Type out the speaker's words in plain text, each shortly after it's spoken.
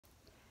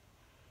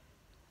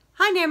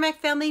there, my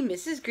family.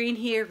 Mrs. Green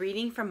here,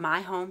 reading from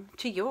my home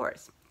to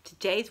yours.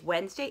 Today's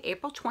Wednesday,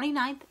 April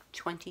 29th,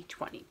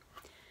 2020.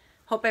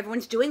 Hope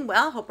everyone's doing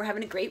well. Hope we're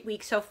having a great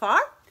week so far.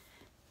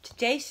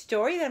 Today's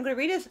story that I'm going to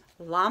read is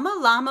Llama,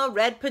 Llama,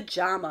 Red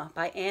Pajama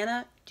by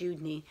Anna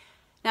Dewdney.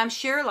 Now, I'm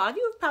sure a lot of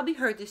you have probably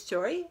heard this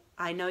story.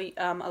 I know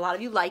a lot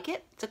of you like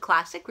it. It's a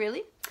classic,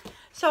 really.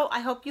 So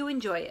I hope you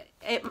enjoy it.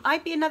 It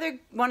might be another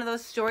one of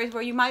those stories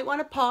where you might want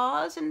to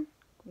pause and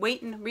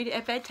wait and read it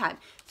at bedtime.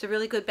 It's a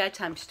really good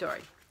bedtime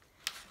story.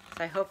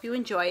 So I hope you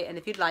enjoy it, and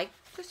if you'd like,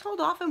 just hold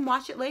off and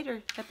watch it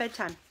later at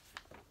bedtime.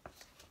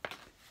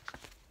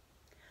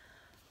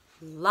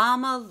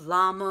 Llama,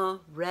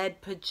 Llama,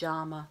 Red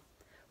Pajama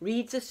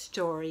reads a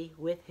story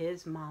with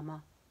his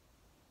mama.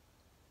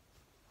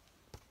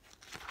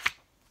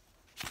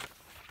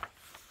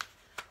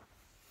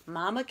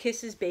 Mama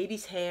kisses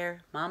baby's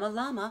hair. Mama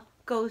Llama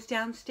goes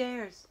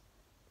downstairs.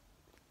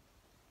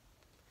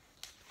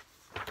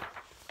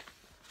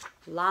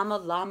 Llama,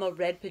 Llama,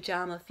 Red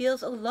Pajama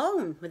feels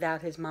alone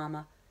without his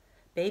mama.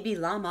 Baby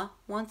Llama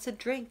wants a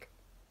drink.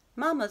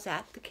 Mama's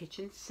at the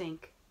kitchen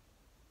sink.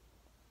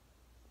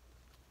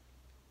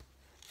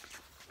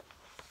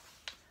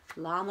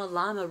 Llama,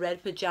 Llama,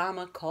 Red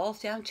Pajama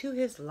calls down to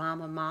his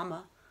llama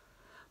mama.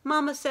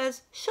 Mama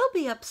says she'll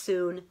be up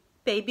soon.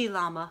 Baby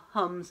Llama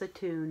hums a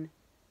tune.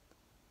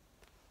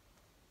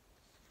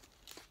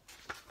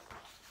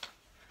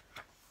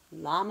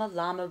 Llama,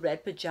 Llama,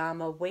 Red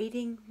Pajama,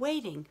 waiting,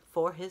 waiting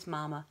for his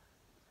mama.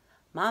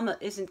 Mama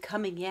isn't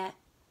coming yet.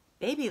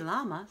 Baby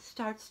Llama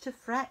starts to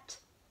fret.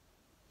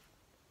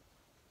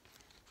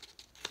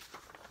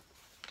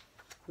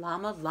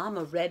 Llama,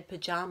 Llama, Red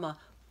Pajama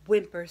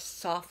whimpers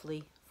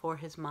softly for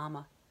his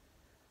mama.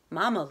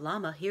 Mama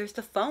Llama hears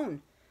the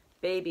phone.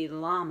 Baby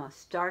Llama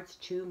starts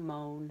to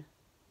moan.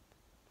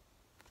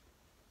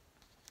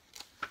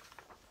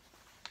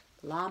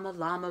 Llama,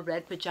 Llama,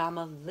 Red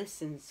Pajama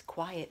listens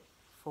quiet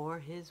for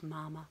his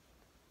mama.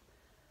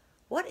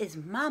 What is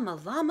Mama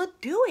Llama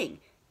doing?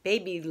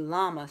 Baby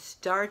Llama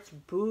starts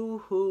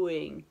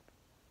boo-hooing.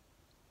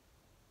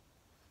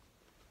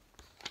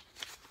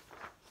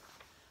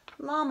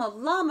 Llama,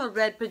 Llama,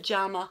 Red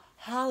Pajama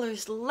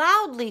hollers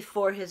loudly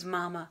for his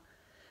mama.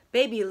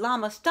 Baby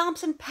Llama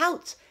stomps and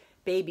pouts.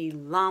 Baby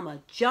Llama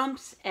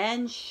jumps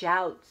and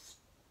shouts.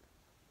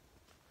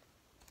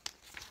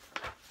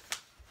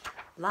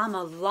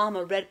 Llama,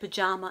 Llama, Red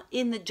Pajama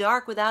in the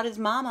dark without his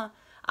mama.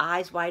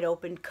 Eyes wide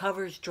open,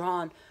 covers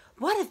drawn.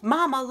 What if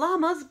Mama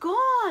Llama's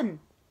gone?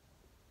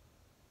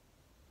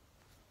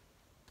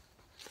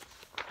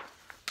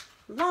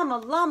 Llama,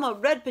 Llama,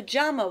 Red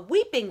Pajama,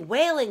 weeping,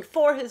 wailing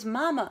for his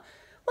mama.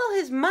 Will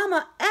his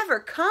mama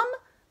ever come?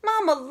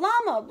 Mama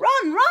Llama,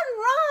 run, run,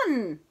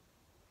 run!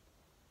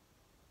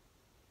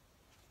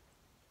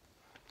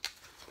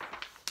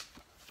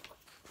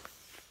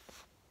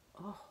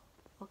 Oh,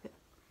 look at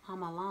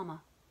Mama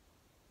Llama.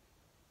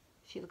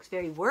 She looks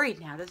very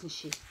worried now, doesn't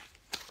she?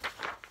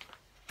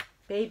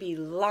 Baby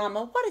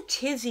Llama, what a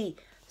tizzy.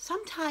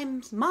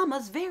 Sometimes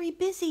Mama's very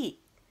busy.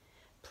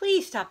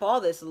 Please stop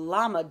all this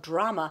llama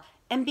drama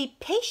and be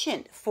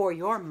patient for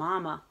your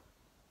mama.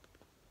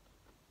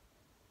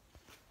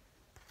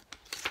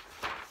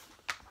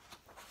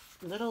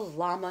 Little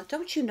llama,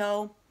 don't you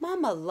know,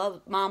 Mama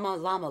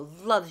Llama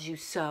loves you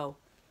so.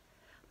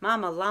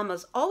 Mama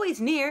Llama's always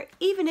near,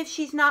 even if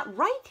she's not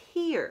right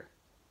here.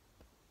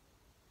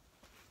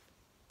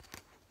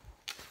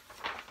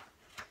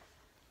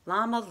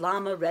 Llama,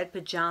 Llama, Red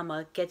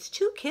Pajama gets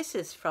 2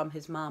 kisses from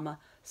his mama,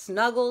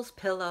 snuggles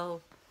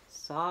pillow,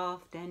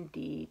 soft and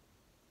deep.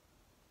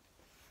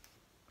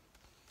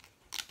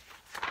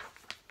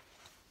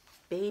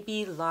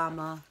 Baby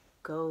Llama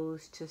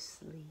goes to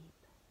sleep.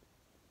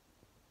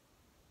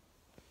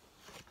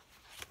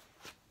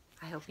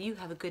 I hope you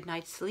have a good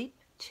night's sleep,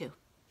 too.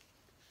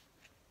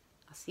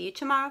 I'll see you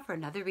tomorrow for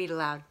another read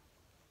aloud.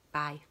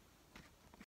 Bye.